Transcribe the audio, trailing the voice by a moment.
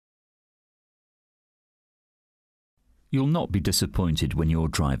You'll not be disappointed when you're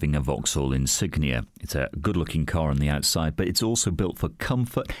driving a Vauxhall Insignia. It's a good-looking car on the outside, but it's also built for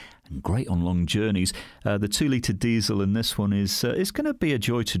comfort and great on long journeys. The 2-litre diesel in this one is going to be a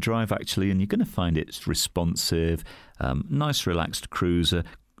joy to drive, actually, and you're going to find it's responsive, nice relaxed cruiser,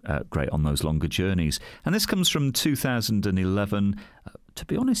 great on those longer journeys. And this comes from 2011. To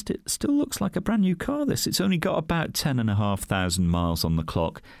be honest, it still looks like a brand new car, this. It's only got about 10,500 miles on the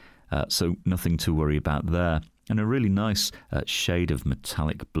clock, so nothing to worry about there. And a really nice shade of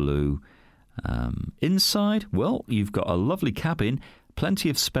metallic blue. Inside, well, you've got a lovely cabin, plenty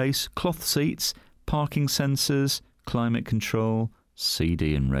of space, cloth seats, parking sensors, climate control,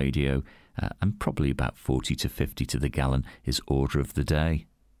 CD and radio, and probably about 40 to 50 to the gallon is order of the day.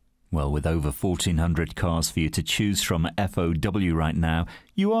 Well, with over 1,400 cars for you to choose from at FOW right now,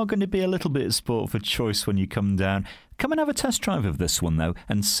 you are going to be a little bit sport for choice when you come down. Come and have a test drive of this one, though,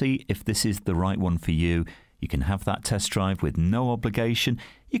 and see if this is the right one for you. You can have that test drive with no obligation.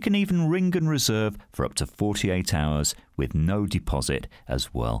 You can even ring and reserve for up to 48 hours with no deposit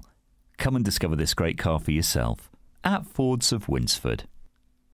as well. Come and discover this great car for yourself at Fords of Winsford.